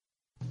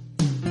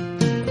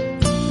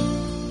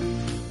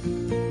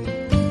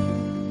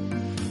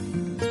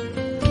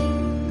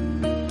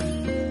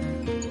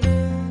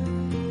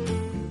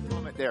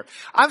there.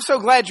 I'm so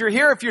glad you're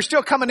here. If you're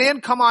still coming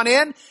in, come on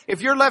in.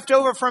 If you're left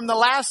over from the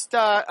last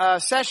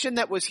session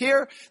that was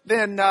here,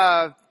 then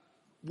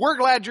we're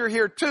glad you're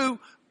here too.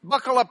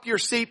 Buckle up your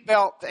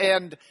seatbelt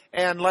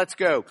and let's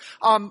go.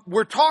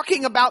 We're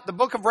talking about the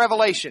book of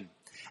Revelation.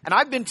 And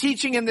I've been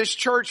teaching in this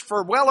church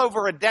for well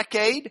over a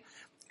decade.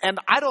 And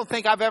I don't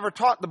think I've ever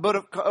taught the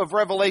book of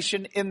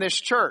Revelation in this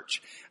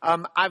church.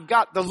 I've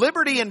got the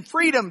liberty and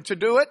freedom to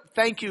do it.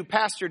 Thank you,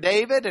 Pastor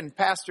David and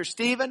Pastor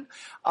Stephen.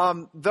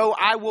 Though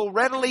I will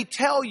readily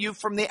tell you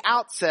from the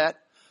outset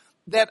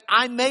that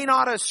I may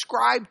not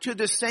ascribe to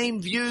the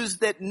same views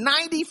that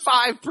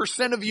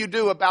 95% of you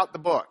do about the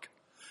book.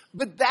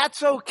 But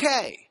that's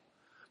okay.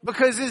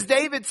 Because as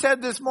David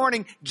said this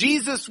morning,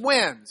 Jesus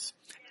wins.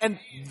 And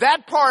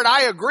that part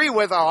I agree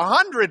with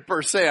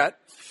 100%.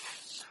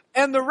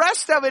 And the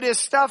rest of it is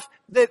stuff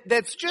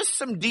that's just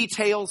some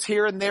details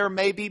here and there,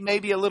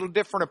 maybe a little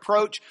different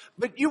approach,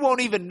 but you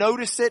won't even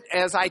notice it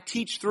as I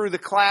teach through the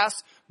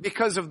class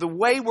because of the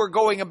way we're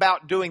going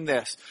about doing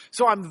this.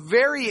 So I'm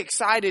very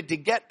excited to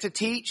get to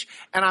teach,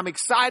 and I'm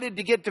excited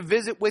to get to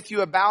visit with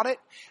you about it.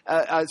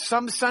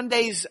 Some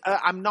Sundays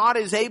I'm not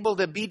as able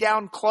to be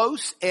down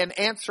close and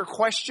answer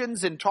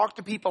questions and talk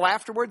to people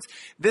afterwards.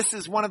 This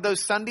is one of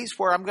those Sundays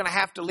where I'm going to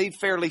have to leave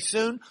fairly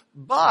soon,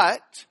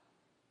 but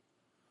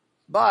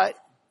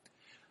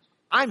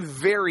I'm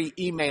very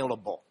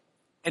emailable,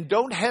 and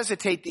don't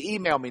hesitate to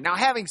email me. Now,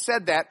 having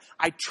said that,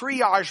 I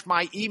triage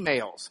my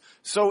emails.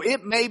 So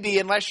it may be,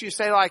 unless you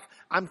say like,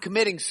 I'm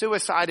committing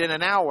suicide in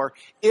an hour,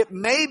 it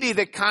may be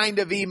the kind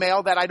of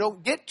email that I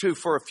don't get to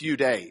for a few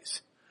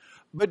days.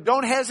 But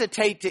don't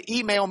hesitate to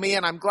email me,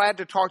 and I'm glad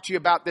to talk to you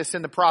about this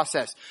in the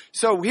process.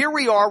 So here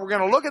we are. We're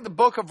going to look at the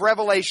book of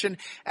Revelation,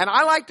 and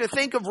I like to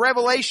think of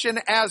Revelation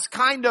as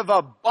kind of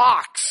a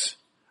box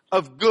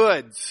of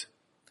goods.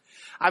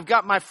 I've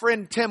got my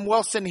friend Tim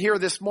Wilson here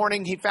this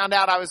morning. He found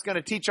out I was going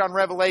to teach on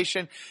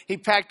Revelation. He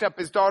packed up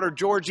his daughter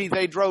Georgie.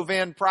 They drove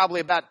in probably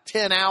about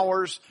 10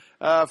 hours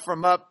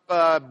from up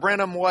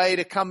Brenham Way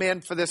to come in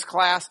for this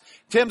class.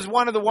 Tim's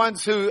one of the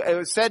ones who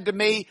said to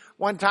me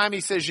one time, he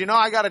says, you know,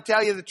 I got to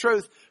tell you the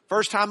truth.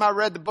 First time I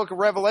read the book of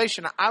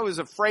Revelation, I was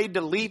afraid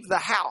to leave the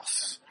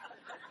house.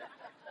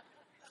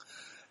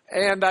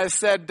 And I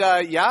said,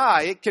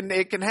 yeah, it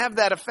can have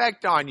that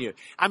effect on you.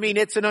 I mean,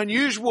 it's an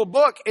unusual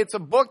book. It's a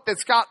book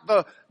that's got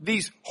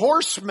these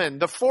horsemen,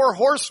 the 4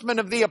 horsemen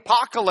of the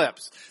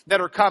apocalypse that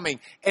are coming.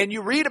 And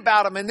you read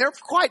about them, and they're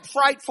quite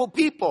frightful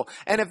people.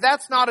 And if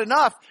that's not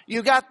enough,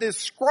 you got this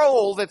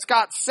scroll that's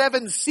got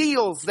 7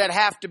 seals that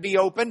have to be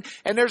opened.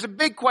 And there's a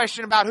big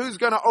question about who's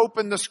going to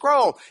open the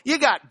scroll. You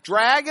got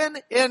dragon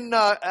in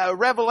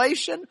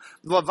Revelation,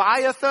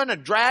 Leviathan, a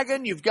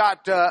dragon. You've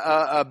got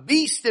a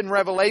beast in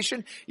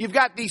Revelation. You've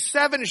got these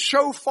 7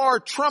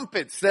 shofar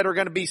trumpets that are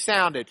going to be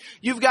sounded.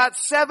 You've got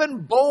 7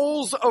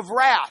 bowls of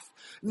wrath.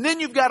 And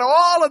then you've got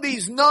all of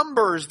these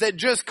numbers that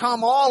just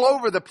come all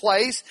over the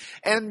place,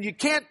 and you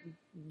can't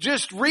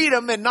just read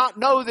them and not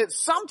know that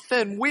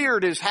something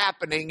weird is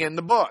happening in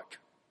the book.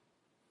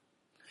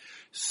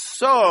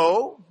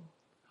 So,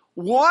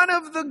 one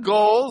of the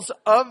goals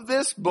of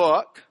this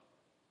book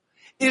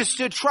is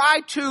to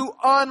try to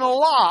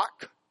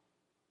unlock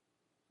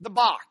the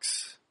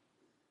box.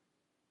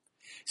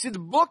 See, the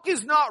book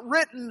is not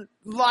written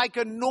like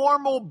a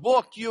normal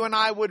book you and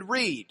I would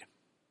read.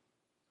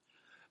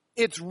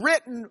 It's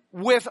written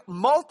with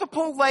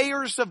multiple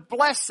layers of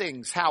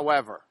blessings,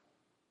 however.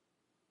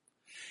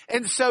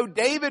 And so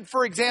David,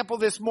 for example,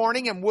 this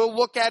morning, and we'll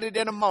look at it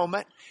in a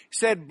moment,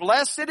 said,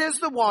 blessed is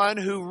the one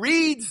who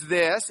reads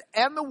this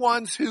and the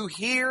ones who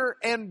hear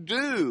and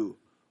do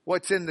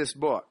what's in this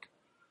book.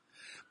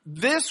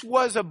 This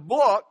was a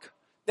book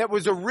that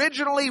was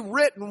originally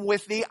written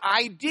with the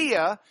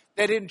idea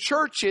that in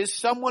churches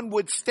someone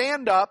would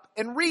stand up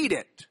and read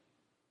it.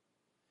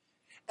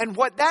 And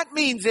what that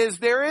means is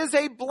there is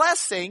a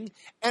blessing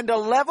and a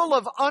level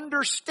of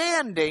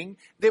understanding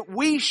that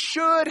we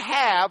should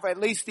have, at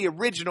least the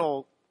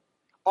original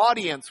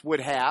audience would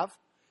have,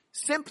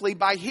 simply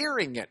by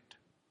hearing it.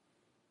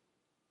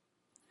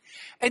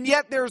 And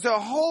yet there's a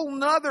whole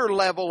nother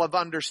level of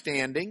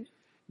understanding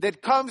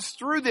that comes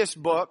through this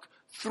book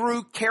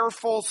through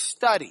careful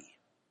study.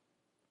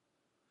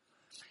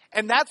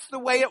 And that's the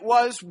way it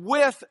was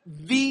with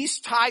these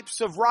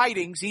types of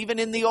writings, even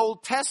in the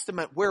Old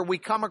Testament, where we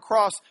come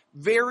across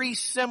very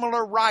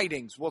similar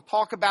writings. We'll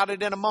talk about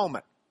it in a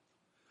moment.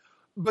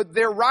 But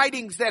they're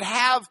writings that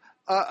have,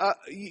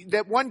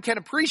 that one can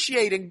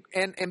appreciate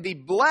and be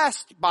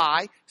blessed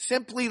by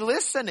simply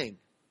listening.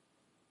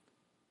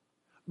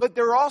 But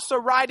they're also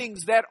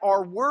writings that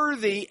are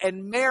worthy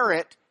and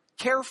merit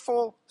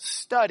careful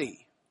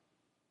study.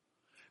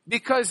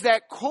 Because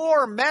that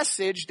core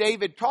message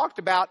David talked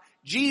about,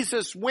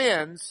 Jesus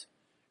wins,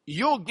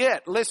 you'll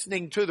get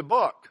listening to the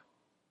book.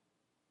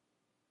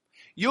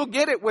 You'll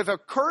get it with a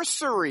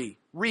cursory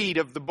read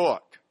of the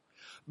book.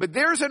 But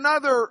there's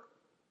another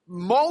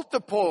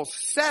multiple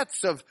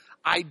sets of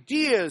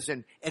ideas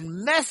and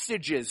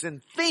messages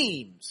and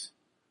themes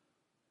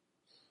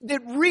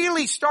that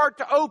really start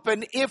to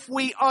open if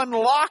we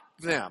unlock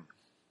them.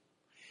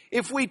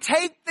 If we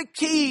take the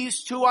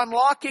keys to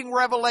unlocking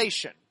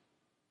revelation,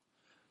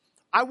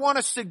 I want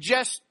to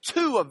suggest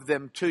two of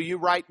them to you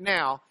right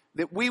now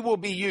that we will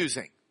be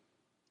using.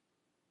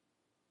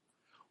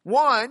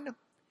 One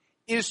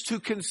is to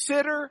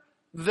consider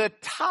the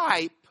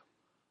type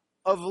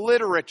of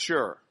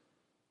literature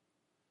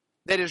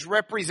that is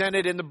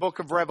represented in the book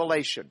of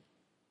Revelation.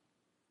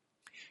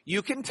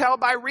 You can tell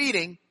by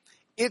reading,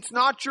 it's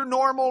not your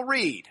normal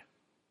read.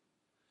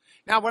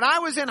 Now, when I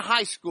was in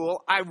high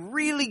school, I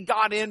really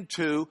got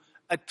into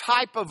a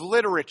type of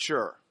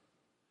literature,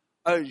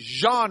 a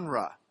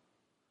genre.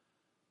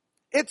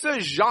 It's a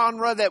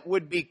genre that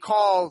would be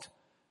called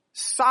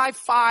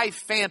sci-fi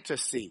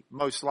fantasy,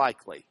 most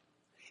likely.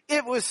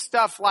 It was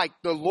stuff like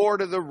The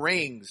Lord of the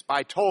Rings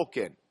by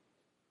Tolkien.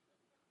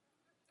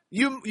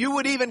 You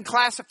would even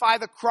classify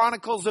the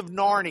Chronicles of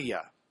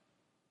Narnia.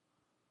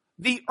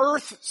 The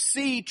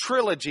Earthsea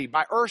Trilogy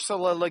by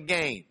Ursula Le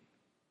Guin.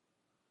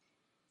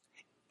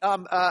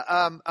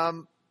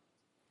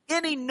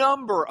 Any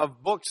number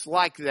of books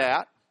like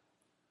that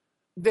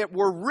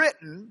were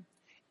written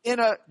in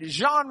a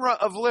genre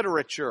of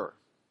literature.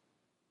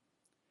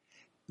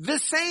 The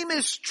same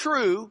is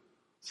true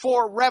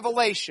for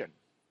Revelation.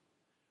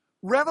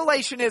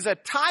 Revelation is a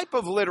type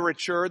of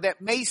literature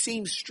that may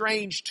seem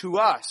strange to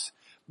us,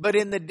 but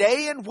in the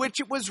day in which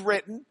it was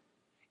written,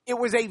 it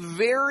was a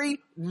very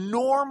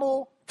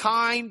normal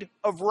kind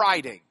of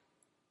writing.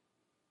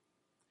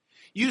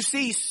 You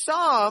see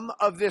some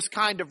of this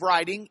kind of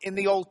writing in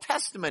the Old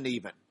Testament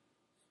even.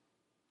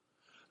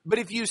 But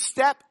if you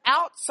step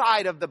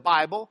outside of the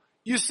Bible,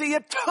 you see a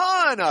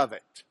ton of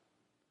it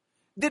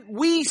that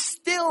we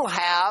still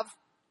have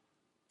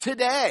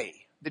today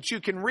that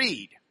you can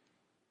read.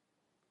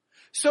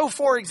 So,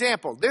 for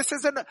example, this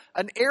is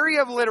an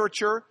area of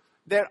literature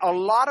that a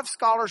lot of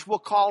scholars will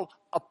call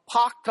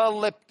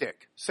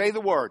apocalyptic. Say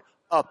the word,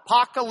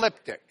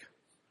 apocalyptic.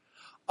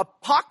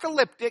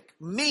 Apocalyptic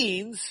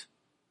means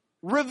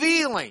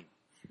revealing.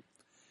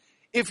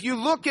 If you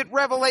look at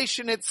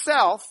Revelation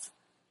itself,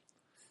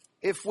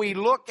 if we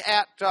look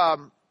at,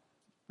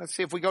 let's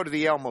see if we go to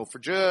the Elmo for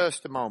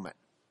just a moment.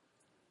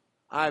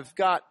 I've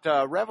got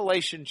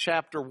Revelation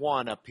chapter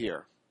 1 up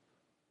here.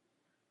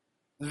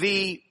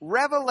 The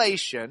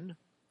revelation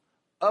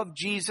of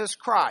Jesus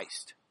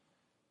Christ.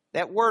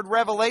 That word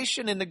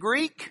revelation in the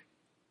Greek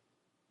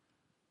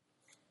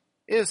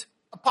is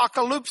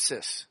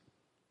apocalypsis.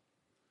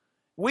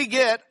 We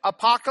get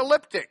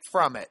apocalyptic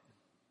from it.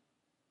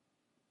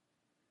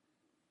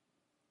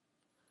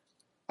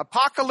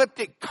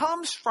 Apocalyptic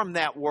comes from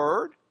that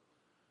word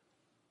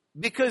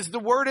because the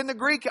word in the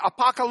Greek,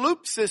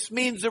 apocalypsis,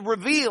 means a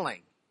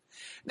revealing.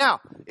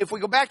 Now, if we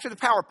go back to the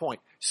PowerPoint.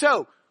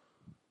 So,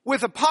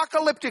 with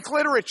apocalyptic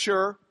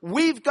literature,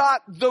 we've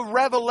got the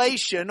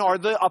revelation or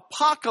the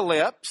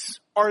apocalypse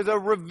or the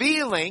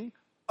revealing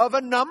of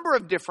a number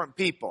of different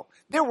people.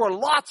 There were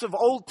lots of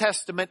Old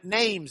Testament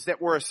names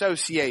that were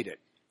associated.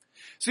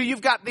 So you've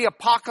got the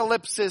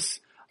apocalypse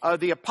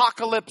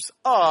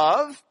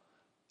of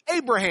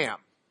Abraham.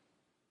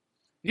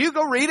 You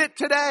go read it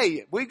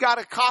today. We got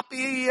a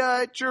copy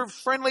at your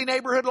friendly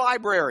neighborhood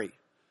library.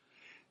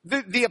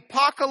 The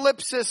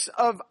apocalypse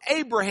of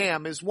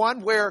Abraham is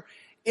one where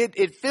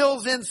it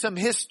fills in some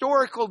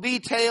historical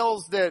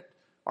details that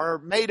are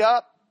made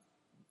up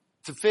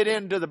to fit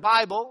into the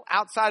Bible,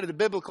 outside of the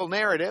biblical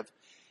narrative.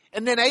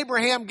 And then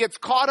Abraham gets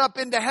caught up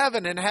into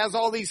heaven and has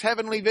all these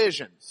heavenly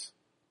visions.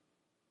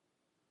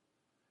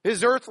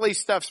 His earthly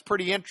stuff's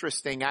pretty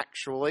interesting,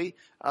 actually.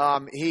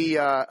 He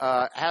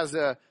has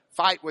a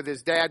fight with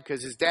his dad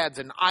because his dad's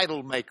an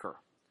idol maker.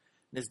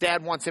 And his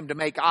dad wants him to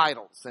make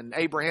idols. And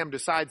Abraham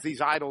decides these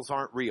idols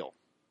aren't real.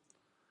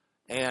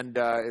 And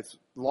it's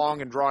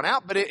long and drawn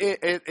out, but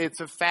it's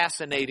a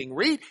fascinating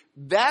read.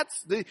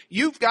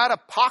 You've got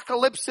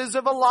apocalypses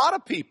of a lot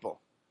of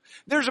people.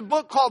 There's a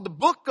book called The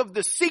Book of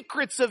the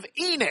Secrets of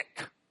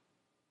Enoch.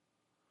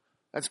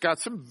 That's got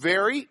some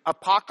very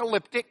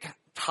apocalyptic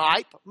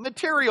type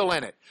material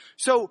in it.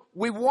 So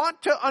we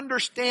want to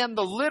understand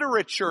the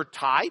literature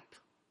type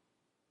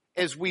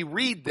as we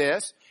read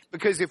this,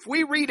 because if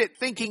we read it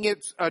thinking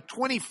it's a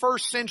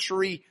 21st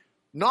century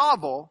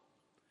novel,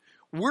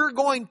 we're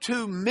going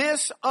to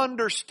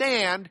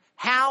misunderstand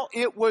how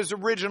it was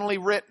originally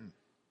written.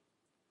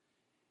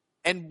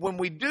 And when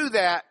we do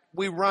that,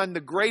 we run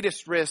the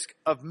greatest risk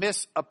of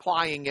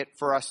misapplying it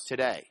for us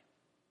today.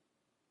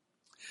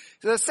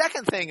 So the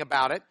second thing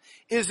about it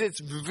is it's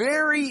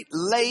very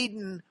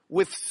laden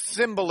with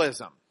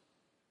symbolism.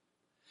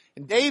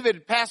 And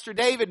Pastor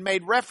David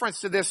made reference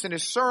to this in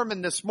his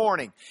sermon this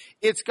morning.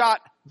 It's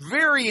got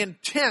very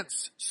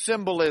intense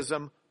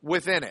symbolism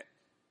within it.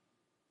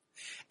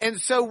 And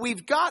so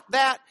we've got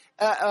that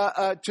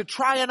to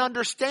try and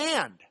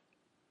understand.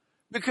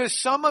 Because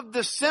some of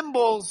the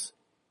symbols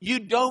you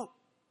don't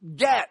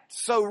get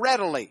so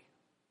readily.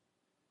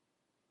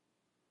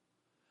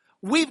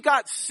 We've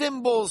got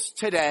symbols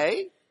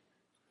today,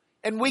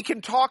 and we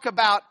can talk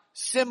about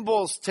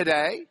symbols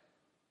today.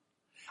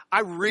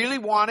 I really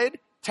wanted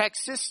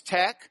Texas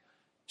Tech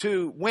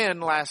to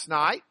win last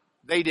night.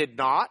 They did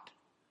not.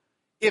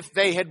 If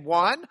they had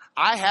won,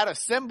 I had a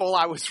symbol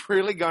I was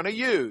really going to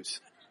use.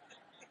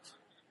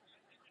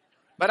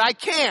 But I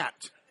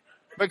can't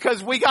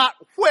because we got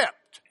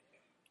whipped.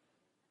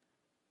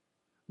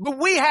 But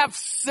we have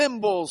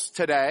symbols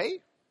today.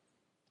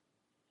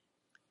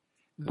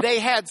 They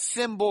had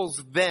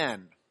symbols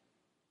then.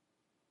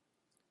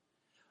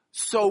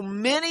 So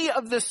many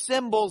of the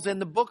symbols in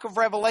the book of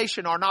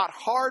Revelation are not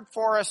hard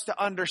for us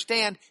to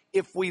understand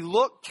if we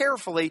look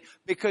carefully,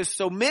 because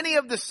so many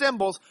of the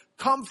symbols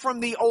come from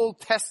the Old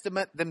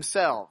Testament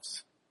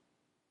themselves.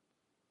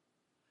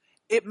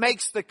 It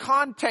makes the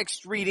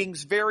context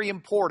readings very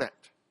important.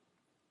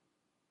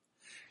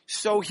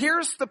 So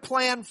here's the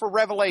plan for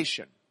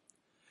Revelation.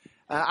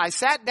 I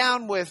sat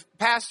down with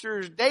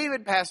Pastor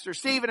David, Pastor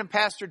Stephen, and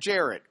Pastor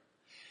Jared.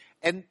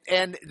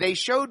 And they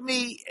showed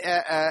me,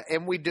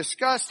 and we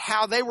discussed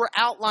how they were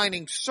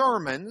outlining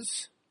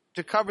sermons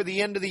to cover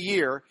the end of the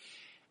year.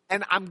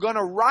 And I'm going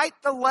to write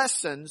the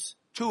lessons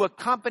to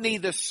accompany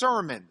the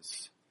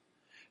sermons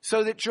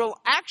so that you'll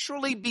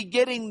actually be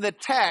getting the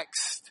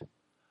text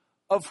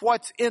of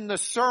what's in the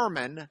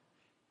sermon,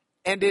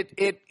 and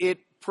it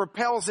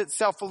propels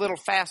itself a little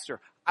faster.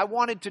 I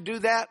wanted to do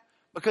that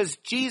because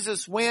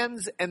Jesus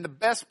wins, and the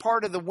best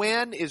part of the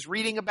win is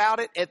reading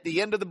about it at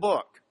the end of the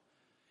book.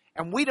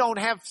 And we don't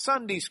have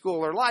Sunday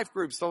school or life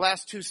groups the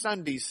last 2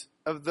 Sundays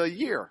of the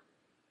year.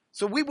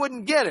 So we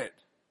wouldn't get it.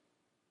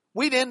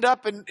 We'd end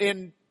up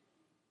in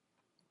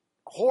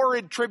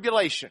horrid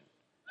tribulation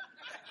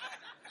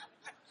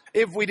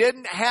if we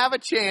didn't have a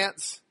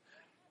chance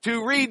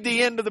to read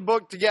the end of the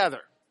book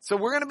together. So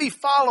we're going to be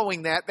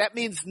following that. That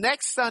means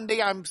next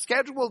Sunday I'm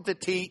scheduled to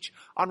teach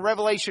on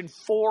Revelation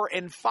 4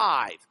 and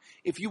 5.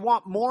 If you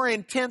want more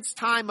intense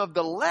time of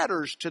the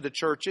letters to the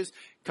churches,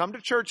 come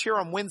to church here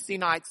on Wednesday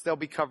nights. They'll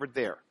be covered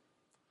there.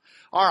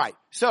 All right.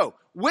 So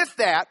with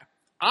that,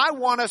 I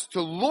want us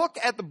to look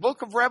at the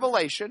book of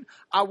Revelation.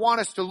 I want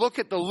us to look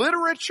at the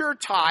literature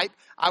type.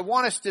 I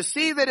want us to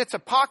see that it's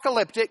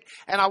apocalyptic,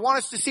 and I want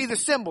us to see the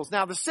symbols.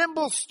 Now, the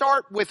symbols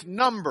start with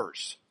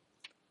numbers.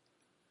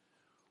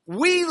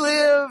 We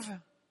live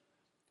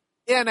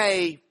in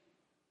a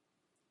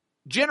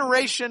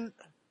generation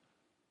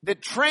that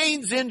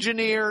trains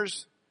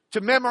engineers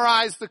to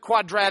memorize the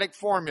quadratic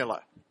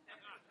formula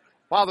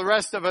while the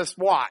rest of us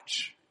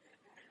watch.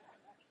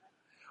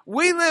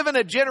 We live in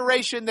a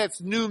generation that's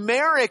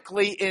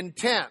numerically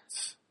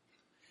intense.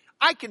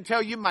 I can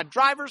tell you my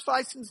driver's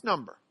license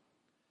number.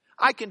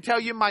 I can tell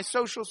you my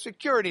social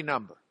security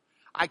number.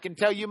 I can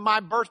tell you my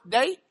birth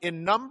date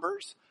in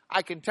numbers.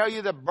 I can tell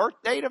you the birth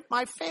date of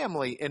my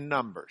family in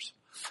numbers.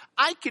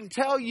 I can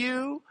tell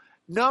you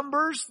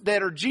numbers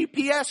that are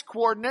GPS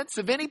coordinates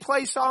of any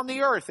place on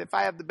the earth if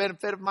I have the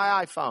benefit of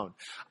my iPhone.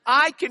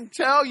 I can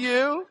tell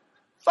you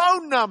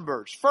phone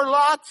numbers for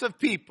lots of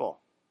people.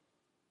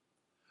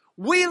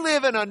 We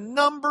live in a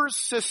numbers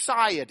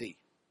society.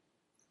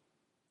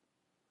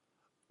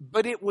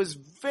 But it was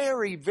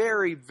very,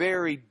 very,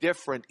 very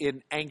different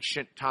in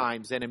ancient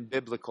times and in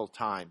biblical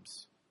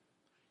times.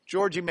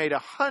 Georgie made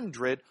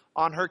 100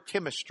 on her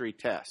chemistry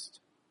test.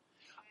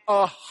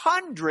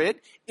 100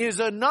 is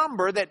a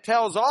number that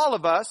tells all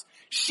of us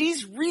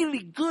she's really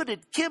good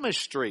at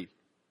chemistry.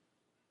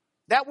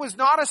 That was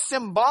not a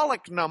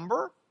symbolic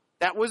number.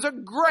 That was a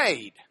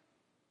grade.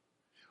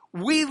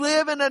 We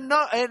live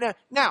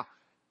now,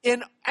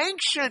 in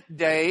ancient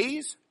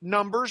days,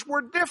 numbers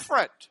were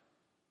different.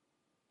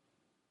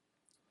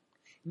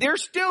 They're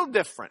still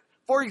different.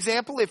 For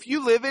example, if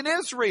you live in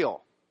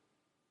Israel,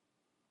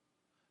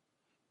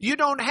 you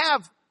don't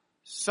have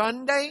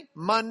Sunday,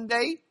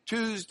 Monday,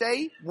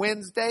 Tuesday,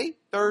 Wednesday,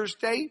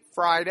 Thursday,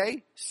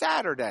 Friday,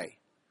 Saturday.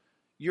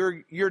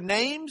 Your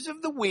names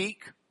of the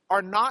week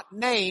are not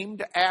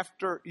named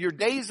after, your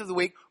days of the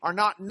week are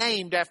not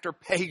named after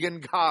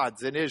pagan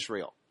gods in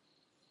Israel.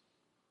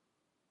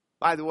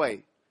 By the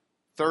way,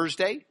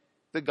 Thursday,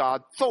 the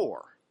god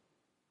Thor.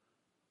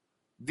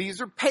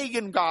 These are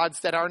pagan gods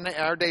that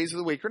our days of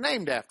the week are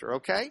named after,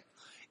 okay?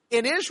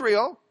 In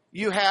Israel,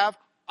 you have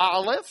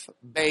Aleph,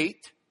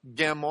 Beit,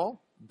 Gimel,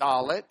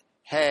 Dalet,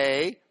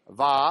 Hey,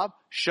 Vav,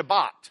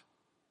 Shabbat,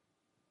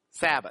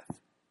 Sabbath.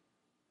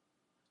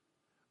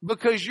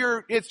 Because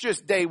it's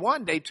just day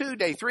 1, day 2,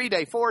 day 3,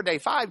 day 4, day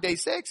 5, day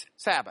 6,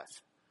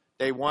 Sabbath.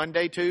 Day 1,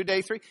 day 2,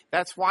 day 3.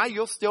 That's why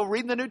you'll still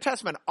read in the New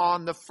Testament.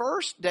 On the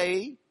first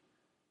day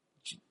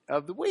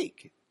of the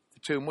week, the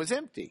tomb was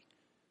empty.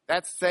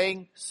 That's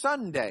saying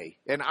Sunday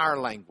in our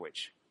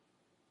language.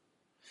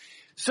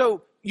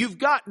 So you've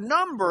got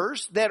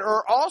numbers that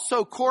are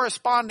also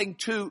corresponding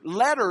to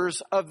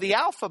letters of the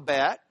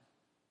alphabet,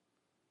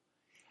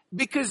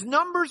 because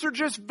numbers are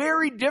just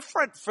very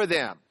different for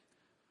them.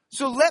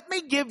 So let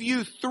me give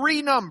you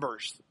 3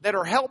 numbers that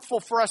are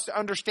helpful for us to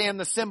understand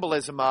the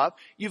symbolism of.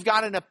 You've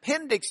got an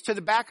appendix to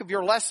the back of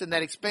your lesson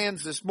that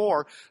expands this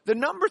more. The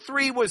number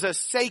 3 was a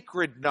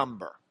sacred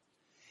number.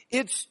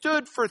 It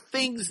stood for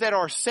things that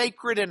are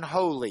sacred and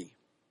holy.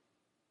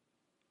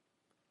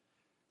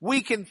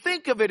 We can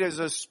think of it as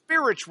a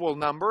spiritual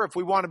number if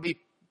we want to be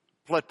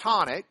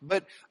platonic,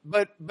 but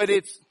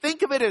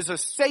think of it as a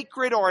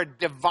sacred or a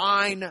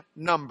divine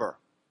number.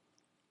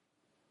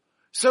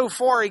 So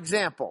for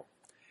example,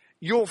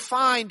 you'll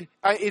find,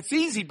 it's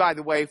easy, by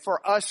the way,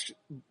 for us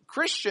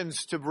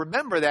Christians to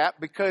remember that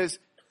because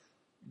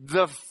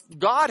the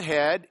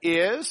Godhead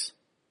is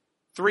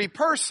 3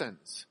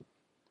 persons.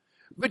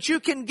 But you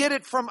can get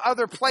it from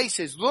other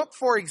places. Look,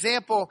 for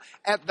example,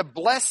 at the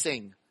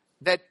blessing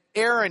that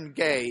Aaron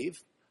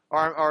gave,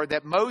 or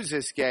that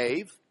Moses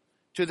gave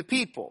to the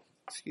people.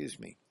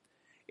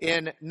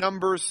 In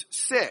Numbers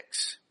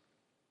 6.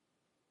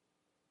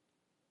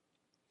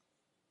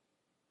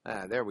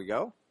 There we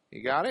go.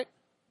 You got it?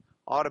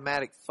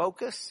 Automatic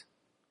focus.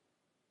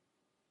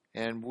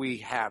 And we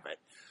have it.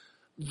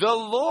 The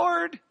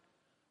Lord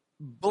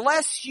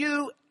bless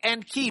you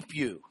and keep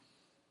you.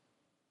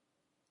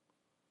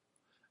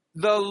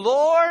 The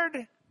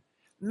Lord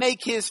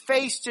make his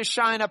face to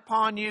shine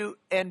upon you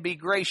and be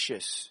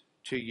gracious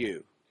to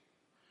you.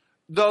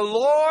 The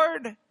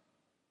Lord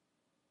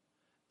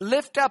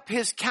lift up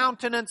his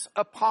countenance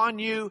upon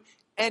you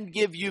and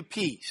give you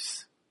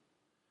peace.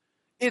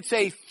 It's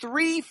a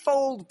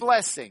threefold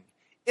blessing.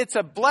 It's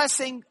a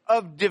blessing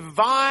of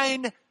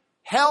divine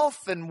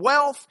health and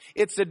wealth.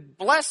 It's a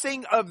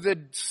blessing of the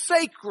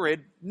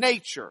sacred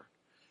nature.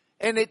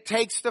 And it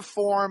takes the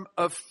form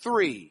of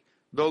 3.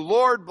 The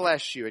Lord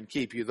bless you and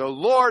keep you. The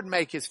Lord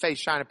make his face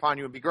shine upon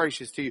you and be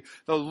gracious to you.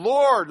 The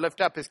Lord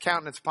lift up his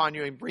countenance upon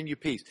you and bring you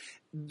peace.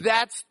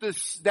 That's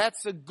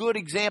a good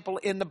example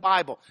in the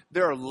Bible.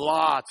 There are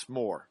lots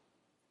more.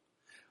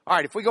 All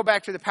right, if we go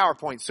back to the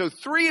PowerPoint. So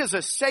 3 is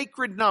a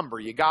sacred number.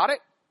 You got it?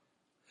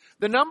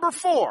 The number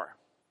 4,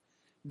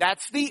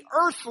 that's the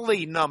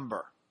earthly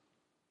number.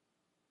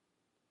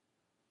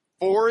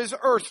 4 is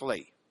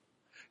earthly.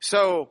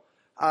 So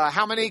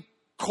how many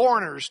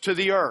corners to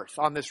the earth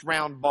on this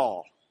round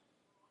ball?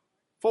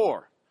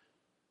 4.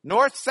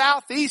 North,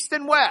 south, east,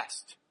 and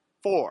west.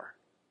 4.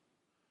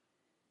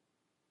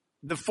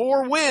 The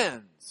 4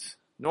 winds.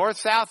 North,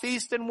 south,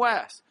 east, and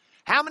west.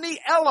 How many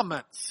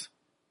elements?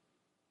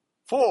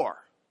 4.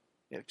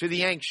 To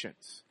the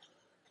ancients.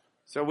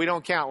 So we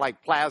don't count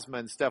like plasma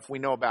and stuff we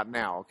know about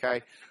now,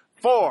 okay?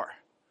 4.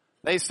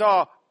 They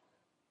saw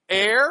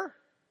air,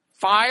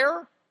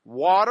 fire,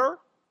 water,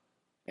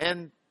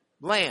 and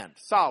land,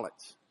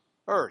 solids,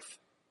 earth.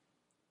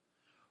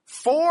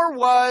 4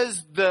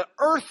 was the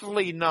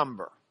earthly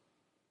number.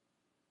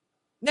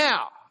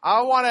 Now,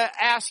 I want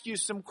to ask you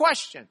some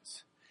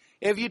questions.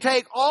 If you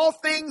take all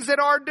things that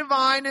are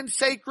divine and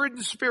sacred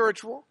and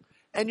spiritual,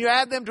 and you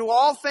add them to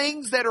all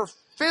things that are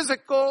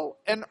physical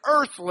and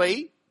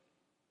earthly,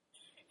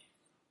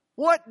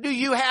 what do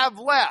you have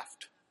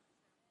left?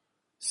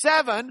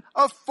 7,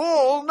 a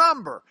full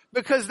number,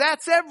 because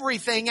that's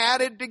everything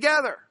added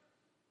together.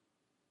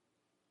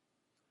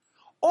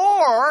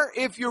 Or,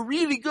 if you're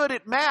really good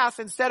at math,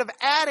 instead of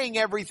adding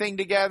everything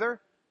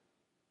together,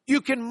 you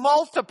can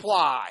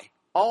multiply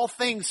all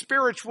things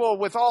spiritual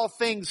with all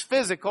things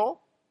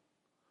physical,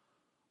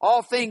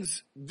 all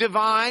things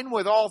divine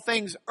with all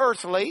things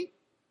earthly,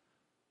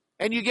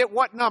 and you get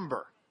what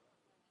number?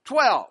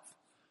 12.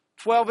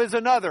 12 is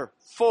another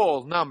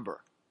full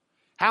number.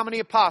 How many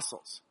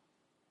apostles?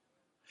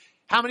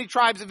 How many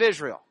tribes of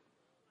Israel?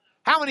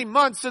 How many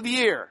months of the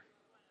year?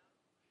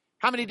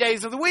 How many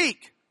days of the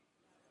week?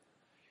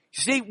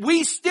 You see,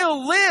 we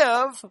still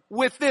live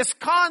with this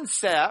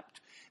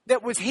concept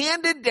that was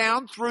handed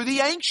down through the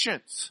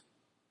ancients.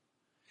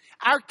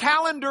 Our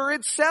calendar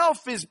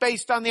itself is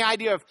based on the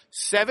idea of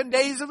 7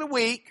 days of the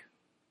week,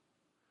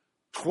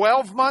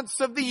 12 months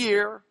of the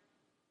year.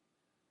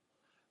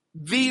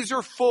 These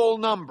are full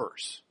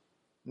numbers.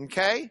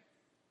 Okay?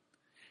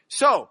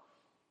 So,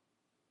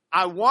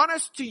 I want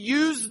us to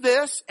use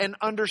this and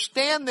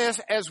understand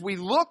this as we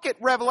look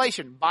at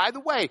Revelation. By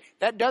the way,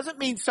 that doesn't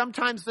mean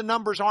sometimes the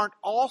numbers aren't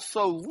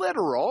also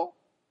literal,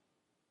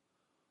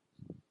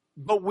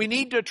 but we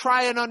need to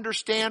try and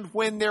understand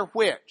when they're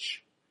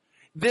which.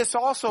 This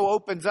also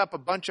opens up a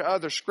bunch of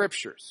other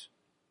scriptures.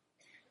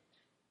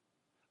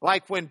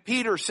 Like when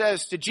Peter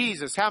says to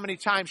Jesus, how many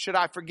times should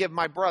I forgive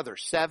my brother?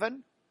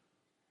 7?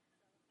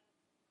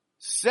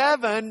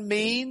 7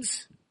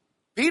 means,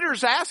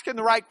 Peter's asking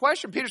the right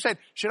question. Peter said,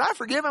 should I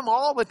forgive him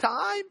all the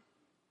time?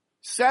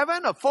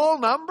 7, a full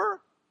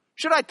number?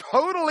 Should I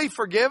totally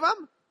forgive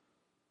him?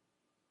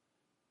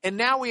 And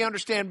now we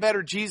understand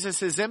better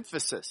Jesus'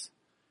 emphasis.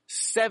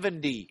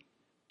 70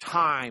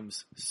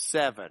 times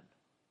 7.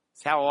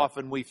 That's how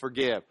often we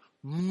forgive.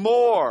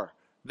 More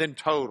than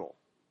total.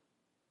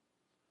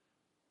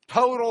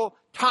 Total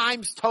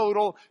times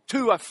total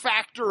to a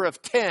factor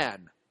of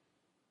 10.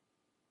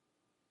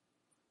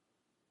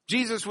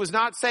 Jesus was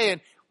not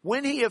saying,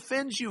 when he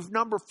offends you,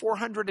 number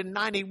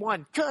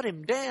 491, cut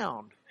him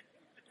down.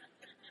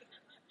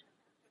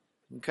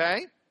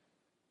 Okay?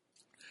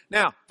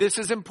 Now, this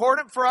is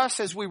important for us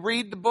as we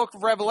read the book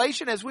of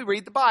Revelation, as we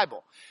read the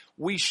Bible.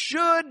 We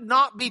should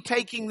not be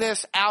taking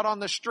this out on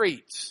the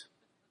streets.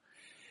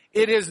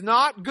 It is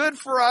not good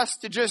for us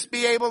to just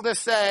be able to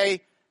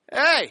say,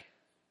 hey,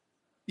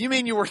 You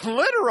mean you were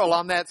literal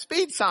on that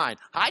speed sign?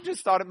 I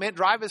just thought it meant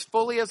drive as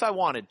fully as I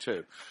wanted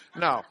to.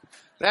 No,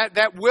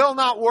 that will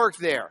not work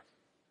there.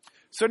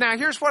 So now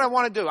here's what I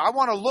want to do. I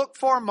want to look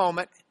for a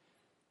moment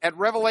at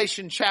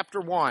Revelation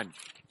chapter 1.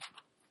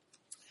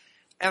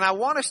 And I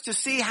want us to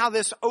see how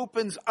this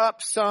opens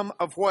up some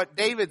of what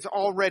David's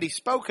already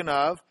spoken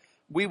of.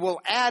 We will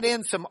add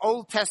in some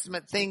Old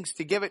Testament things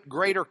to give it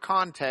greater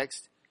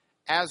context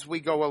as we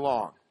go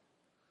along.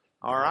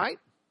 All right?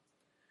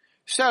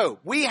 So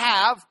we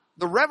have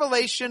the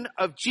revelation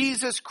of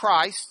Jesus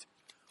Christ,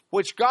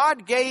 which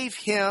God gave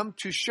him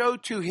to show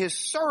to his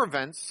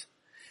servants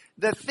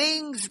the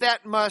things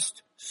that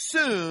must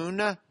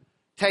soon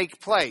take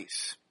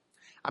place.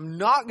 I'm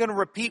not going to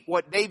repeat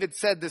what David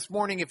said this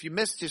morning. If you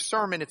missed his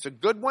sermon, it's a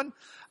good one.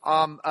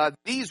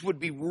 These would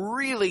be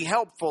really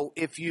helpful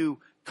if you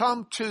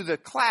come to the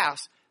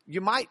class. You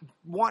might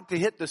want to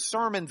hit the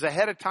sermons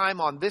ahead of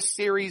time on this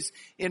series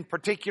in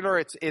particular.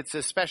 It's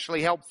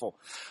especially helpful.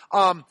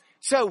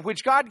 So,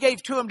 which God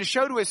gave to him to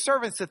show to his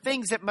servants the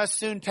things that must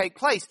soon take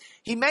place.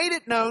 He made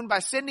it known by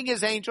sending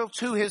his angel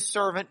to his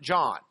servant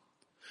John,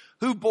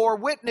 who bore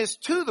witness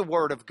to the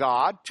word of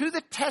God, to the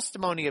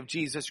testimony of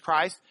Jesus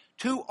Christ,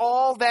 to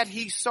all that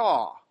he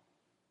saw.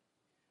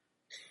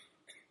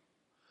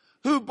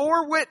 Who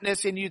bore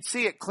witness, and you'd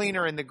see it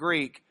cleaner in the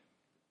Greek,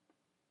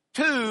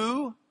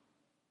 to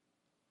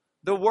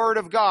the word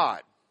of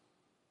God,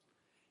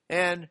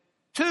 and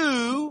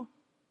to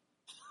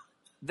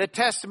the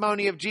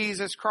testimony of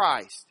Jesus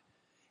Christ,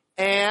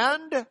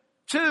 and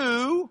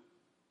to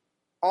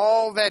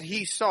all that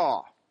he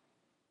saw.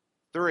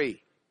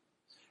 3.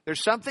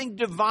 There's something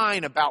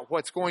divine about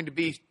what's going to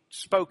be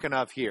spoken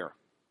of here.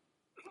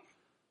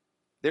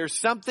 There's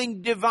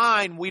something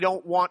divine we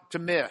don't want to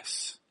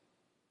miss.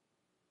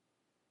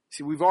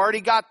 See, we've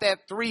already got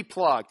that 3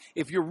 plug.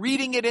 If you're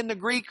reading it in the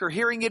Greek or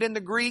hearing it in the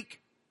Greek,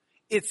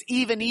 it's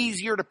even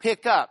easier to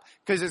pick up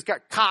because it's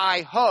got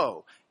kai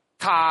ho,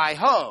 kai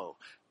ho,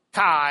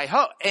 kai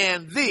ho,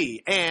 and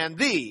thee, and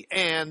thee,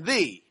 and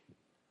thee.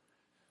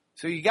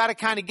 So you got to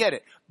kind of get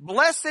it.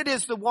 Blessed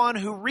is the one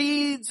who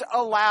reads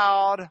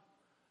aloud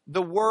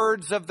the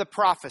words of the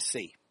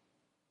prophecy.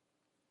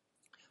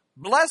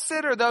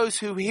 Blessed are those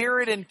who hear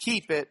it and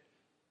keep it,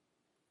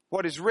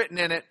 what is written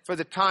in it, for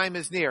the time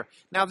is near.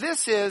 Now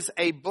this is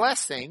a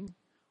blessing.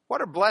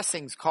 What are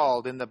blessings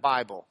called in the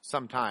Bible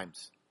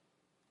sometimes?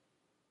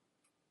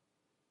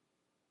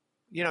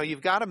 You know,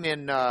 you've got them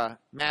in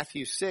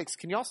Matthew 6.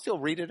 Can y'all still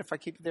read it if I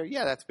keep it there?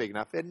 Yeah, that's big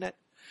enough, isn't it?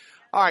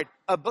 All right.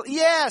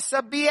 Yes,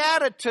 a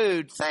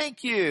beatitude.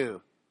 Thank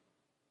you.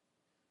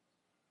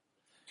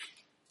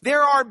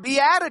 There are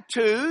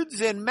beatitudes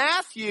in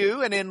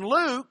Matthew and in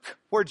Luke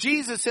where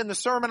Jesus in the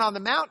Sermon on the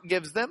Mount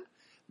gives them.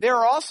 There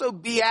are also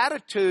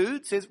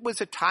beatitudes. It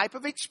was a type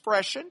of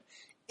expression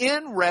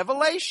in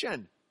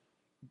Revelation.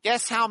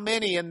 Guess how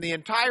many in the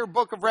entire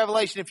book of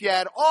Revelation if you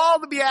add all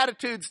the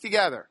beatitudes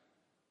together?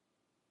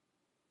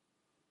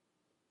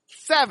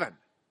 7.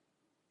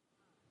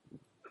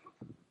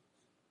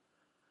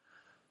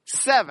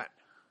 7.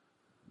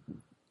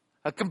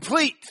 A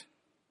complete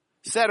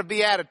set of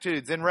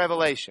beatitudes in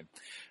Revelation.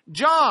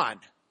 John,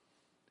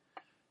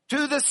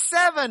 to the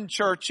 7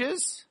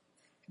 churches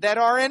that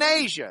are in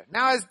Asia.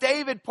 Now, as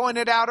David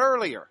pointed out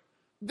earlier,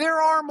 there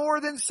are more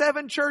than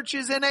 7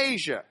 churches in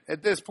Asia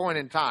at this point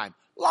in time.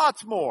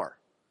 Lots more.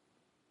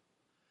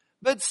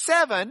 But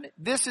 7,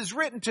 this is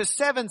written to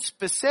 7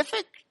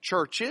 specific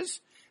churches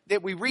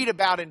that we read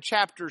about in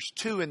chapters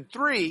 2 and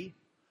 3.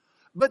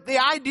 But the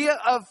idea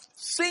of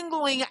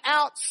singling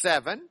out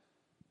 7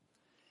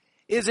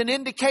 is an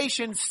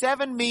indication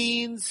 7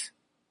 means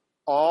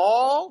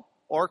all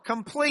or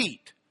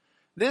complete.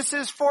 This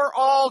is for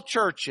all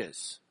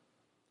churches.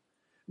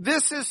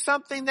 This is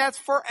something that's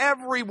for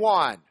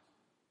everyone.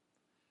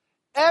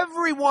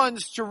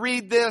 Everyone's to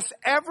read this.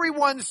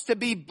 Everyone's to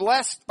be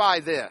blessed by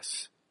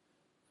this.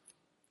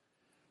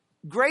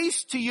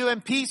 Grace to you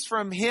and peace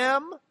from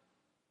him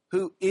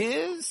who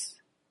is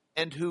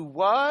and who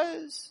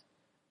was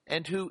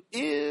and who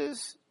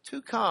is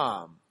to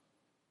come.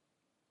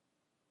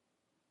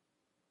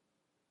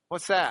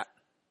 What's that?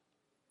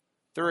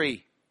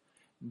 3.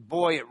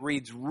 Boy, it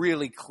reads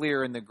really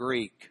clear in the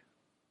Greek.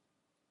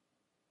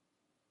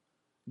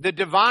 The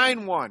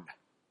divine one.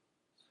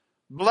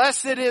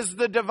 Blessed is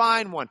the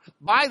divine one.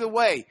 By the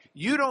way,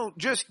 you don't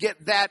just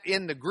get that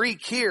in the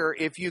Greek here.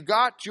 If you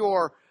got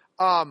your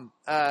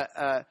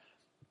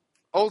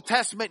Old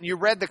Testament and you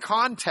read the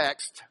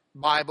context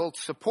Bible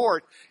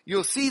support,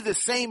 you'll see the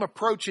same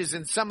approaches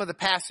in some of the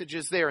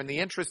passages there. In the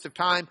interest of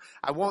time,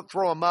 I won't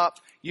throw them up.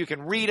 You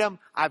can read them.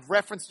 I've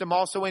referenced them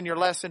also in your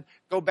lesson.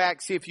 Go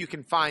back, see if you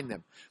can find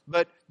them.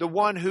 But the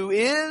one who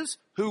is,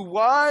 who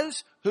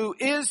was, who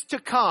is to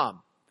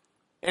come.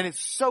 And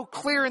it's so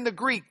clear in the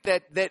Greek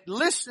that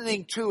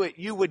listening to it,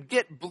 you would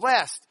get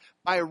blessed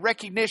by a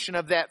recognition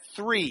of that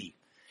 3.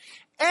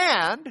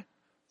 And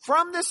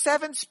from the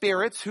 7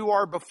 spirits who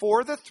are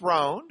before the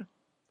throne,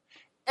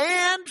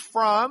 and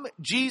from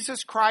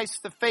Jesus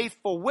Christ, the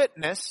faithful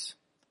witness,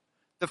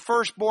 the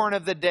firstborn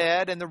of the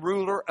dead, and the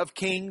ruler of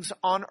kings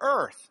on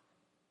earth.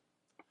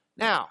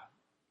 Now,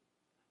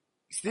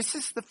 this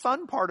is the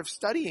fun part of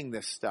studying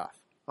this stuff,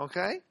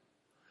 okay?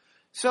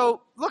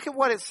 So look at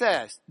what it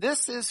says.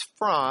 This is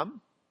from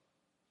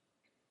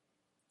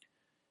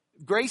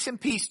grace and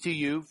peace to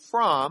you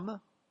from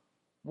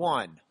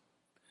one.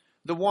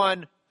 The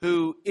one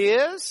who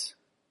is,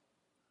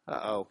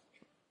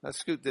 let's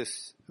scoot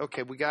this.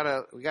 Okay, we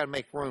gotta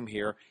make room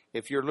here.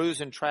 If you're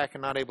losing track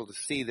and not able to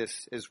see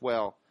this as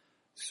well,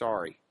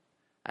 sorry.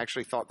 I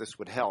actually thought this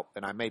would help,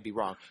 and I may be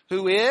wrong.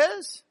 Who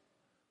is,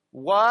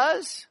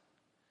 was,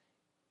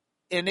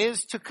 and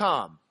is to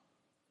come.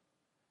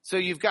 So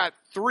you've got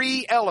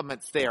three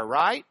elements there,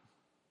 right?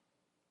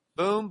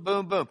 Boom,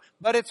 boom, boom.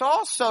 But it's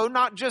also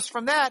not just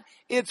from that.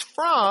 It's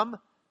from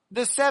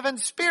the seven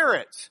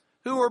spirits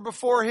who are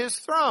before his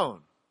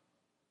throne.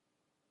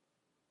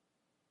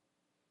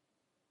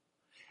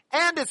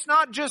 And it's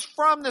not just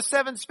from the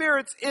seven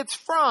spirits. It's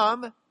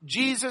from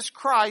Jesus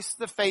Christ,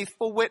 the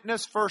faithful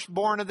witness,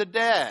 firstborn of the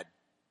dead.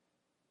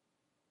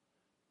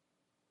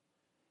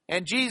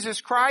 And Jesus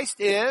Christ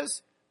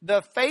is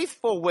the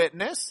faithful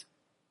witness,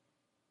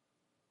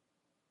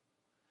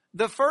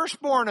 the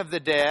firstborn of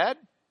the dead,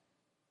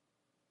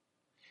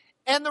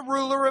 and the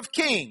ruler of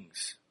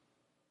kings.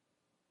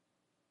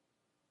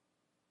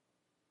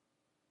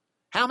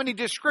 How many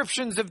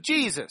descriptions of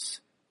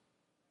Jesus?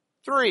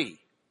 3.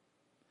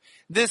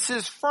 This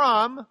is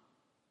from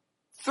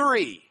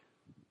 3.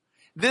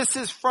 This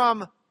is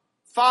from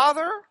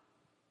Father,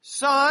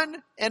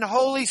 Son, and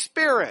Holy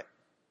Spirit.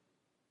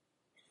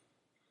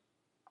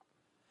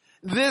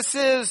 This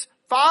is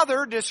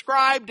Father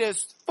described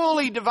as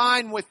fully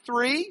divine with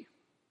 3.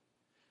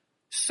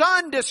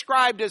 Son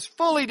described as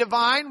fully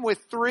divine with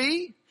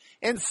 3.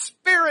 And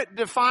Spirit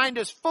defined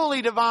as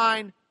fully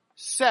divine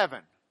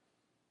 7.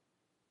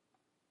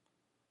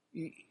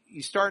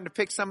 You starting to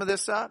pick some of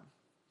this up?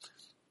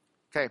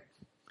 Okay.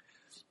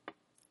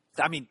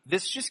 I mean,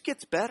 this just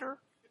gets better.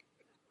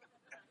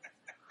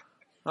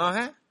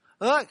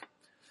 Look.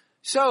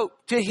 So,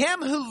 to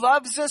him who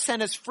loves us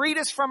and has freed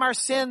us from our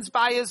sins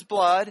by his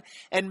blood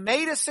and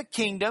made us a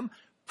kingdom,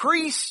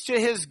 priests to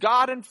his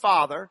God and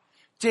Father,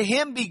 to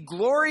him be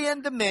glory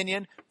and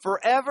dominion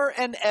forever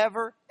and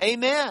ever.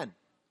 Amen.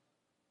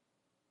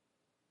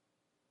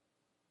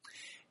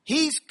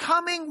 He's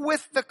coming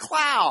with the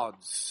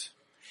clouds.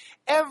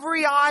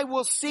 Every eye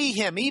will see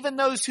him, even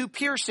those who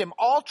pierce him.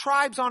 All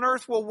tribes on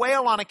earth will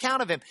wail on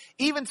account of him.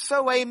 Even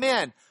so,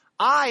 amen.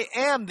 I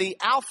am the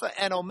Alpha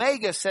and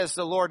Omega, says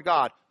the Lord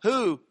God,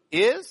 who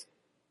is,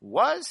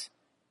 was,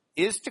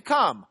 is to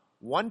come.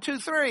 1, 2,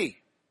 3.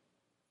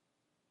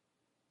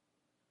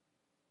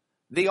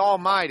 The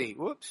Almighty.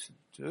 Whoops.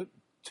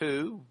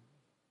 2.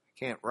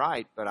 Can't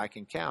write, but I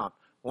can count.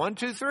 1,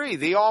 2, 3.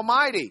 The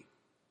Almighty.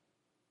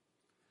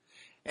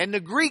 And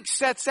the Greek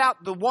sets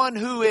out the one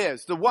who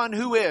is, the one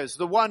who is,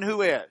 the one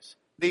who is,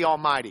 the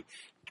Almighty.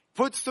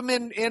 Puts them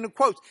in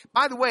quotes.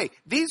 By the way,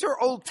 these are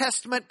Old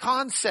Testament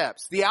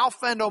concepts. The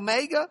Alpha and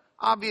Omega,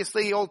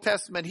 obviously Old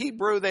Testament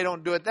Hebrew, they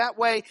don't do it that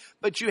way.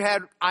 But you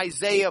had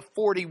Isaiah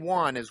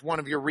 41 as one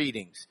of your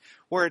readings,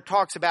 where it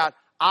talks about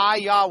I,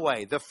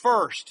 Yahweh, the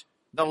first,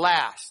 the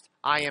last,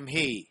 I am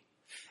He.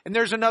 And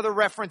there's another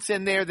reference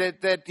in there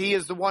that He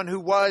is the one who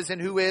was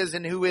and who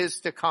is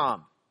to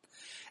come.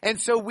 And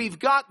so we've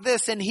got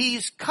this, and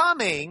He's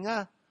coming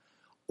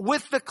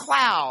with the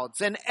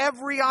clouds, and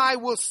every eye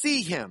will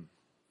see Him.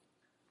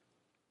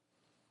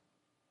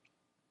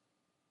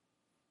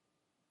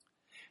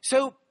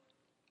 So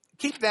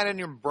keep that in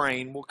your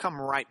brain. We'll come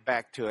right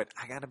back to it.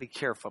 I got to be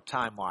careful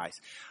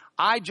time-wise.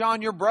 I,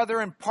 John, your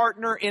brother and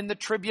partner in the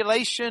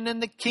tribulation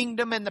and the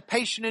kingdom and the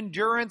patient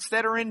endurance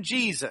that are in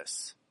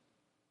Jesus,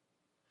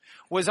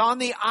 was on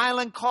the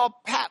island called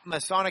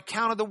Patmos on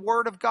account of the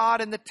word of God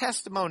and the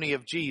testimony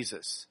of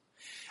Jesus.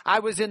 I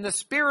was in the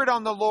Spirit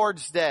on the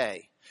Lord's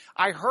day.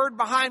 I heard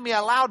behind me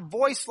a loud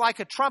voice like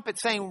a trumpet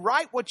saying,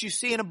 write what you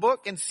see in a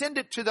book and send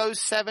it to those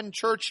 7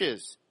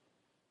 churches.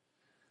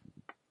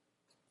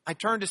 I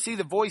turned to see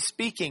the voice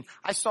speaking.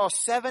 I saw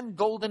 7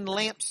 golden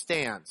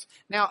lampstands.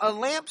 Now, a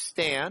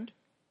lampstand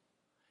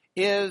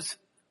is,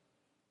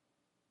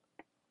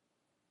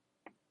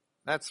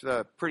 that's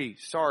a pretty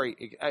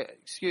sorry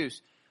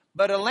excuse,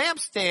 but a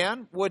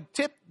lampstand would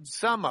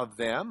some of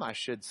them, I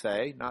should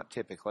say, not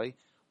typically,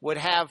 would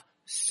have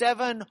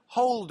 7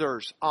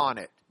 holders on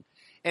it.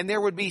 And there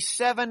would be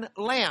 7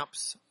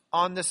 lamps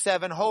on the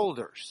 7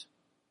 holders.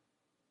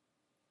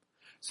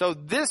 So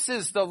this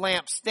is the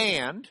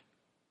lampstand.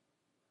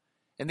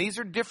 And these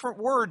are different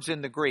words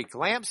in the Greek.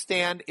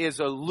 Lampstand is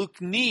a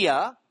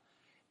luknia,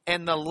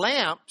 and the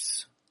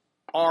lamps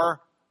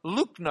are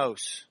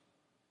luknos.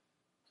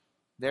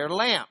 They're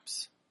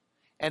lamps.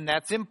 And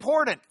that's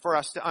important for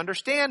us to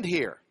understand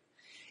here.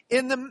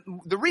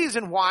 The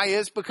reason why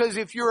is because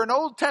if you're an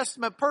Old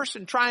Testament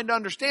person trying to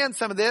understand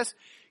some of this,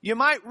 you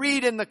might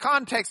read in the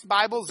context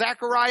Bible,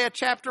 Zechariah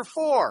chapter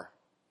 4,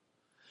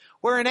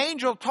 where an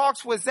angel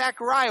talks with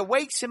Zechariah,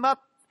 wakes him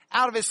up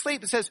out of his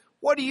sleep and says,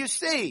 what do you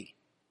see?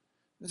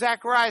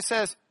 Zechariah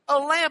says, a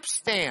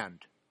lampstand.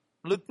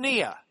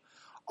 luknia.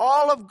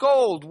 All of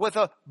gold with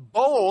a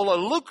bowl, a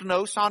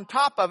luknos on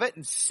top of it,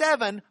 and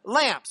 7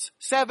 lamps.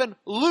 7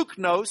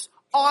 luknos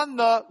on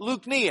the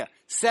luknia.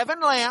 7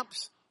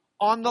 lamps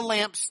on the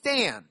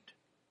lampstand.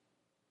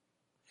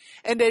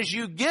 And as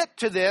you get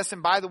to this,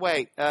 and by the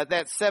way,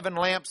 that 7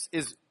 lamps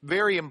is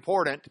very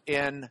important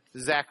in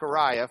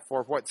Zechariah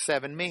for what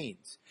 7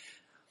 means.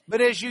 But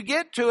as you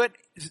get to it,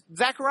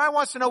 Zechariah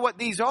wants to know what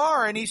these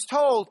are, and he's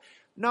told,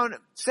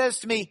 says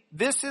to me,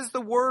 this is the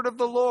word of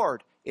the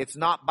Lord. It's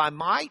not by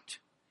might,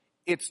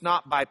 it's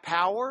not by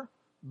power,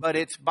 but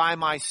it's by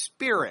my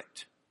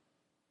Spirit.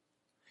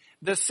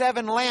 The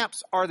 7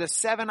 lamps are the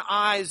 7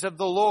 eyes of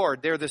the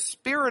Lord. They're the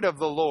Spirit of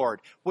the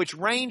Lord, which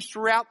reigns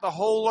throughout the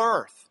whole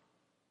earth.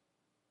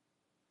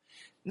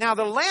 Now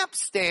the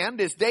lampstand,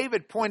 as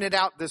David pointed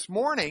out this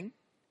morning,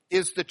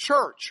 is the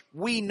church.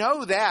 We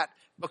know that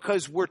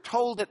because we're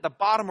told at the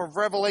bottom of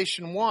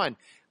Revelation 1,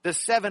 the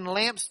 7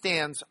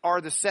 lampstands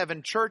are the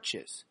 7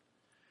 churches.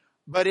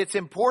 But it's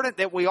important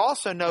that we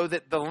also know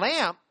that the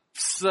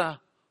lamps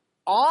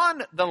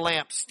on the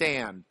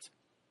lampstand,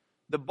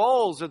 the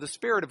bowls, are the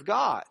Spirit of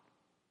God,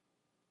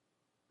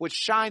 which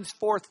shines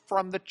forth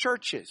from the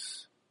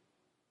churches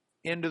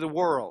into the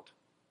world.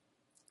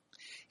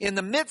 In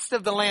the midst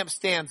of the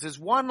lampstands is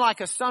one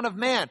like a son of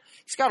man.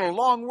 He's got a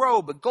long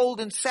robe, a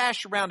golden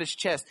sash around his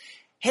chest.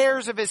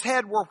 Hairs of his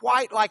head were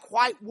white like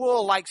white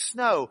wool, like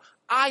snow.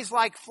 Eyes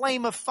like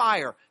flame of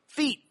fire.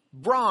 Feet,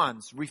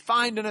 bronze,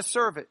 refined in a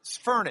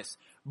furnace.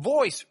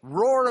 Voice,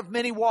 roar of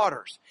many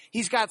waters.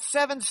 He's got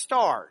 7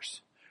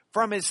 stars.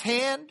 From his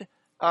hand,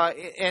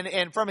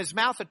 and from his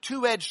mouth a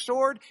 2-edged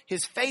sword.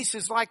 His face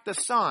is like the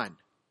sun.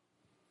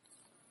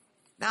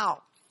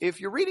 Now,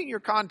 if you're reading your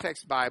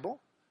context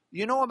Bible,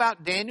 you know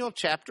about Daniel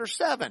chapter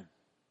 7.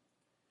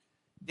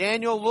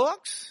 Daniel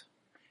looks,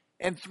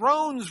 and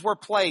thrones were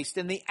placed,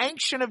 and the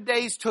Ancient of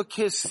Days took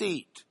his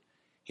seat.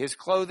 His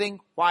clothing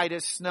white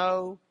as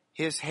snow,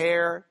 the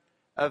hair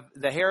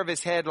of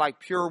his head like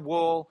pure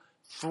wool,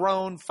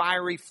 throne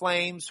fiery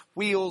flames,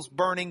 wheels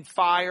burning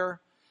fire.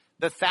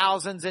 The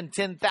thousands and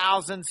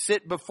 10,000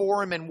 sit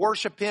before him and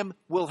worship him.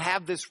 We'll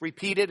have this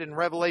repeated in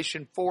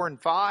Revelation 4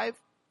 and 5.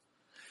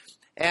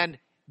 And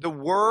the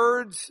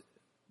words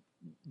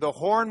the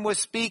horn was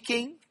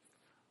speaking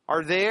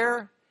are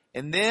there.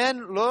 And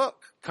then look,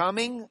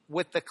 coming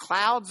with the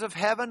clouds of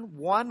heaven,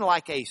 one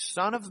like a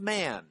son of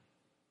man.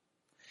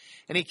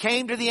 And he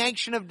came to the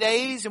Ancient of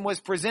Days and was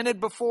presented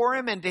before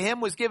him, and to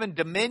him was given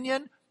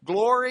dominion,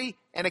 glory,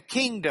 and a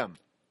kingdom,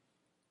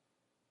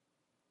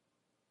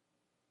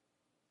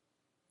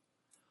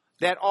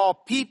 that all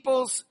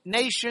peoples,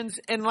 nations,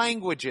 and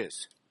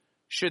languages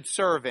should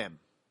serve him.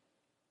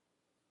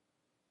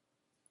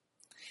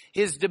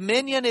 His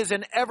dominion is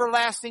an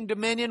everlasting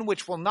dominion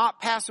which will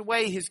not pass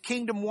away. His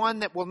kingdom one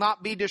that will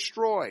not be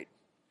destroyed.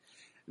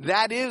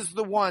 That is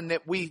the one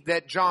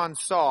that John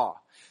saw.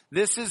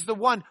 This is the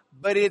one,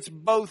 but it's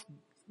both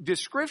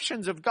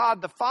descriptions of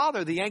God the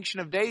Father, the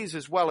Ancient of Days,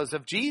 as well as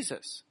of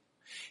Jesus.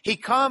 He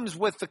comes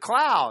with the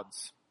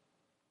clouds,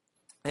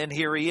 and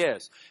here he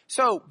is.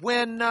 So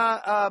when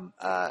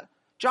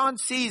John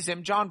sees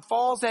him, John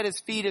falls at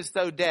his feet as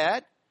though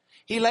dead.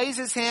 He lays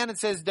his hand and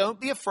says, don't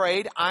be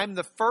afraid. I'm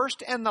the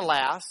first and the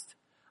last.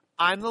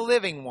 I'm the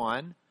living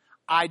one.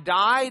 I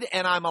died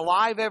and I'm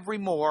alive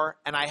evermore,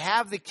 and I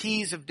have the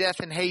keys of death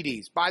and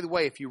Hades. By the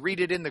way, if you read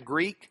it in the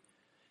Greek,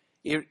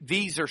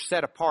 these are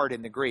set apart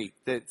in the Greek.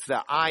 It's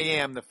the I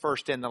am the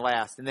first and the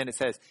last. And then it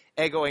says,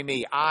 ego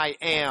eimi, I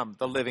am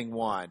the living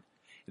one.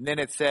 And then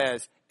it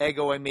says,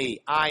 ego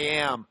eimi, I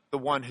am the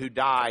one who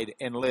died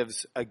and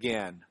lives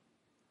again.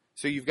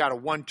 So you've got a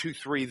 1, 2,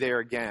 3 there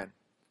again.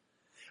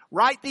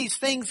 Write these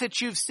things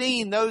that you've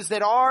seen, those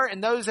that are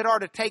and those that are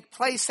to take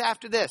place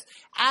after this.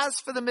 As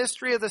for the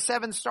mystery of the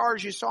 7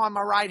 stars you saw on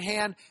my right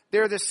hand,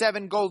 they're the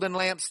 7 golden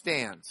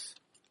lampstands.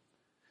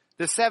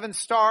 The 7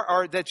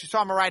 that you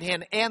saw on my right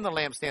hand and the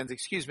lampstands,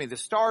 the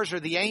stars are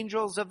the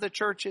angels of the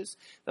churches.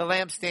 The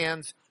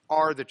lampstands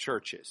are the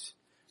churches.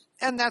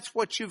 And that's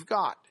what you've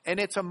got.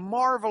 And it's a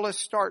marvelous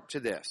start to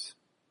this.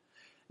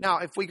 Now,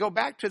 if we go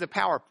back to the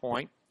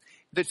PowerPoint,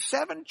 the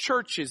 7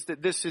 churches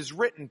that this is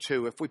written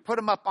to, if we put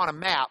them up on a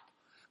map,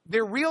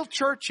 they're real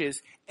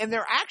churches, and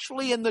they're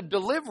actually in the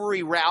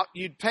delivery route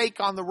you'd take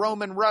on the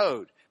Roman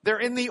road. They're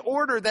in the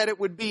order that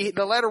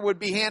the letter would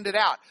be handed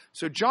out.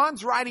 So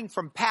John's writing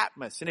from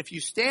Patmos, and if you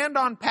stand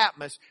on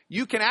Patmos,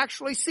 you can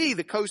actually see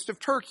the coast of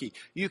Turkey.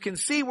 You can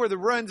see where the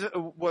ruins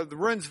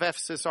of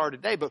Ephesus are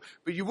today, but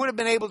you would have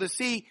been able to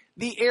see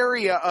the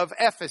area of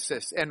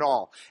Ephesus and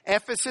all.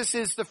 Ephesus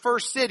is the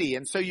first city,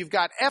 and so you've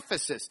got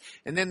Ephesus,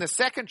 and then the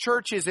second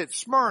church is at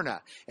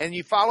Smyrna, and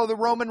you follow the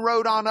Roman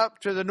road on up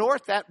to the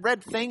north. That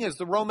red thing is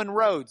the Roman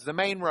roads, the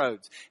main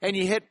roads, and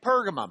you hit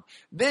Pergamum.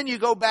 Then you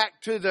go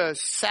back to the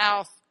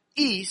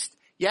southeast.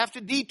 You have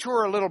to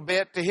detour a little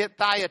bit to hit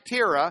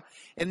Thyatira,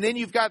 and then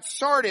you've got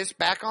Sardis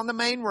back on the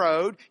main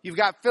road. You've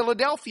got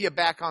Philadelphia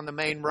back on the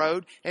main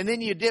road, and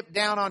then you dip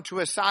down onto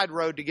a side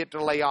road to get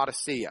to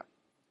Laodicea.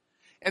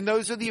 And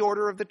those are the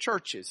order of the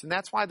churches, and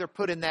that's why they're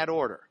put in that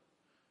order.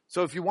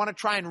 So if you want to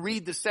try and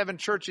read the 7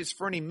 churches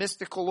for any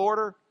mystical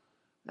order,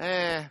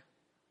 that's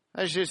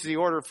just the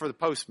order for the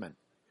postman.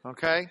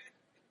 Okay?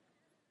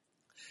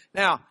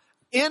 Now,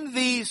 in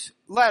these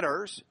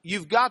letters,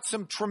 you've got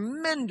some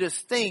tremendous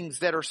things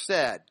that are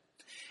said.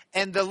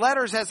 And the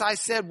letters, as I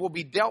said, will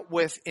be dealt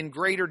with in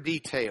greater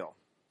detail.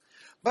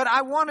 But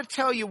I want to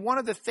tell you one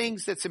of the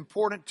things that's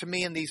important to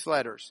me in these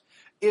letters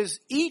is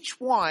each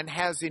one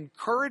has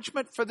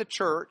encouragement for the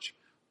church,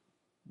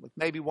 with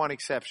maybe one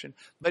exception,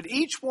 but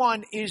each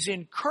one is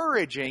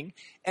encouraging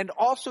and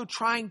also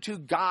trying to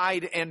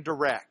guide and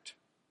direct.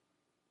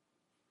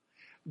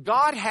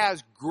 God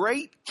has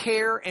great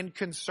care and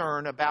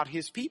concern about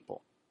His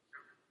people.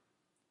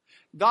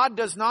 God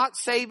does not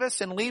save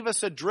us and leave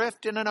us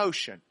adrift in an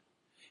ocean.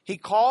 He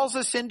calls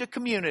us into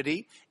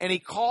community, and He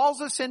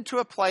calls us into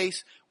a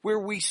place where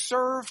we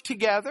serve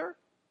together,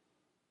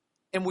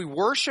 and we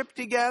worship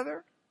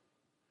together,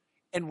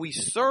 and we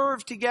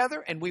serve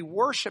together, and we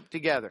worship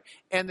together.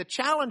 And the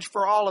challenge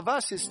for all of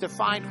us is to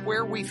find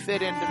where we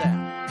fit into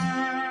that.